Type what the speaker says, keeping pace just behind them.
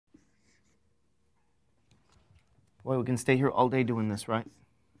Boy, we can stay here all day doing this, right?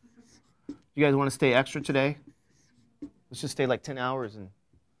 You guys want to stay extra today? Let's just stay like 10 hours, and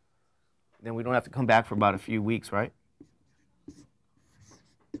then we don't have to come back for about a few weeks, right?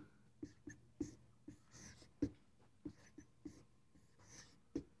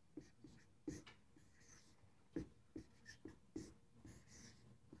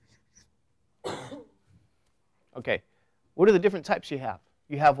 Okay, what are the different types you have?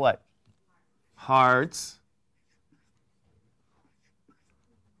 You have what? Hearts.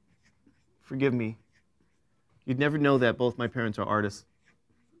 Forgive me. You'd never know that both my parents are artists.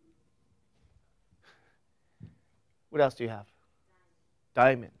 What else do you have?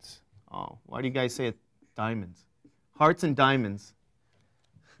 Diamonds. Oh, why do you guys say it diamonds? Hearts and diamonds.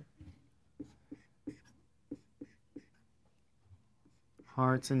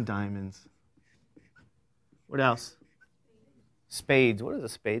 Hearts and diamonds. What else? Spades. What does a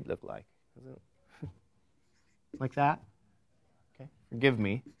spade look like? Is it like that? Okay, forgive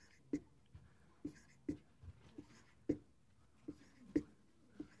me.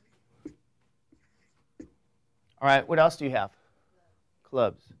 All right, what else do you have?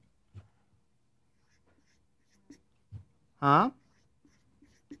 Clubs. Huh?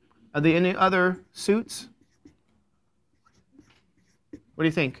 Are there any other suits? What do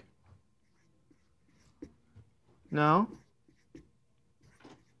you think? No?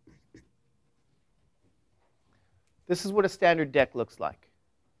 This is what a standard deck looks like.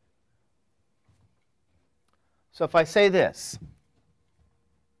 So if I say this,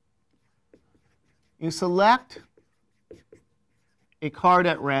 you select a card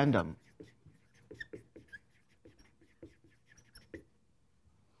at random.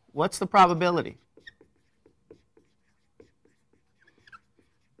 What's the probability?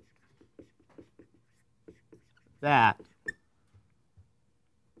 That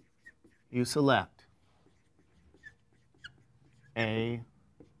you select A1,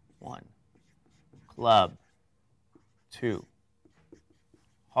 club, 2,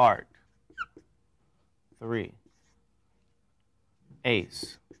 heart, 3,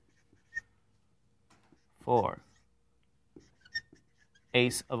 ace, 4,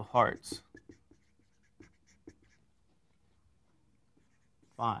 ace of hearts,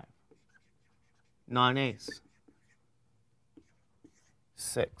 5, non-ace,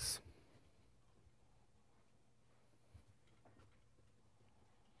 6.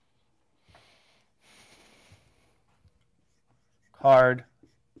 Card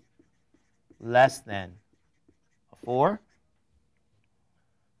less than a 4,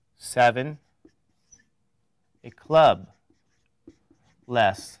 7, a club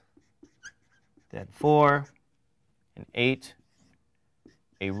less than 4, and 8,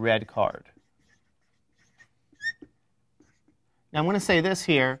 a red card. Now I'm going to say this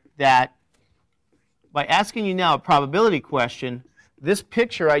here, that by asking you now a probability question, this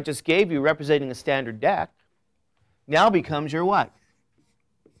picture I just gave you representing a standard deck now becomes your what?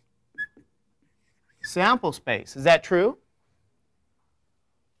 Sample space. Is that true?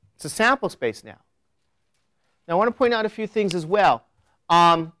 It's a sample space now. Now I want to point out a few things as well.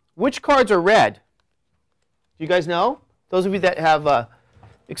 Which cards are red? Do you guys know? Those of you that have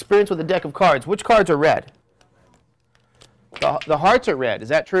experience with a deck of cards, which cards are red? The hearts are red. Is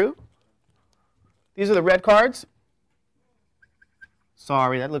that true? These are the red cards?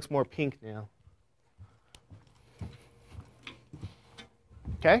 Sorry, that looks more pink now.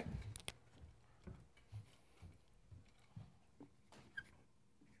 Okay?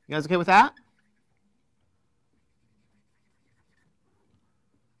 You guys okay with that?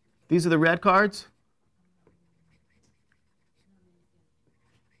 These are the red cards.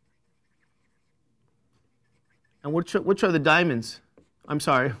 And which are the diamonds? I'm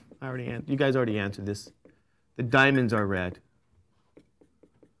sorry, you guys already answered this. The diamonds are red.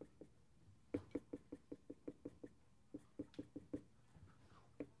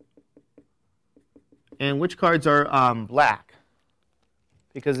 And which cards are black?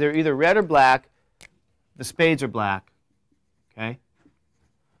 Because they're either red or black. The spades are black. Okay?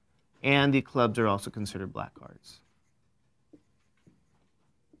 And the clubs are also considered black cards.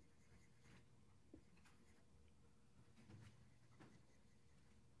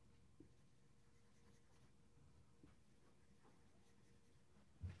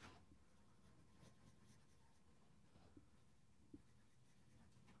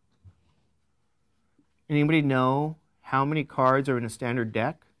 Anybody know how many cards are in a standard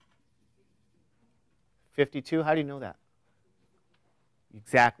deck? 52? How do you know that?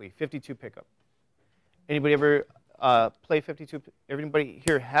 Exactly, 52 pickup. Anybody ever play 52? Everybody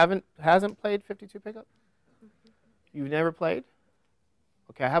here hasn't played 52 pickup? You've never played?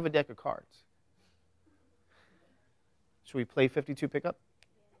 Okay, I have a deck of cards. Should we play 52 pickup?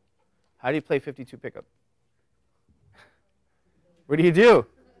 How do you play 52 pickup? What do?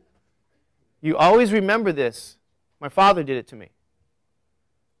 You always remember this. My father did it to me.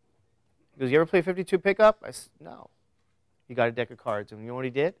 He goes, you ever play 52 pickup? I said, no. He got a deck of cards, and you know what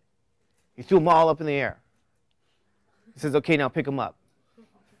he did? He threw them all up in the air. He says, okay, now pick them up.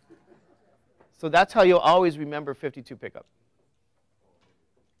 So that's how you'll always remember 52 pickup.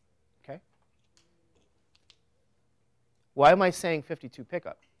 Okay? Why am I saying 52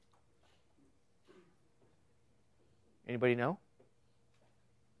 pickup? Anybody know?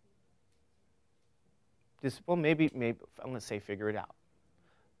 Well, maybe I'm going to say figure it out.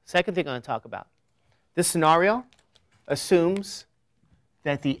 Second thing I'm going to talk about. This scenario assumes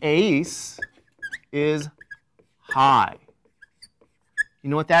that the ace is high. You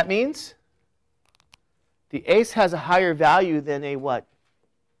know what that means? The ace has a higher value than a what?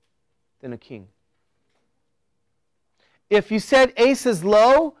 Than a king. If you said ace is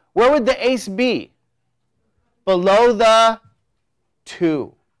low, where would the ace be? Below the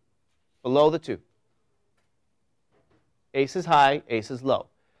 2. Below the 2. Ace is high, ace is low.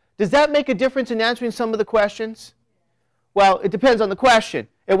 Does that make a difference in answering some of the questions? Well, it depends on the question.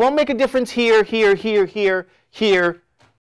 It won't make a difference here, here, here, here, here,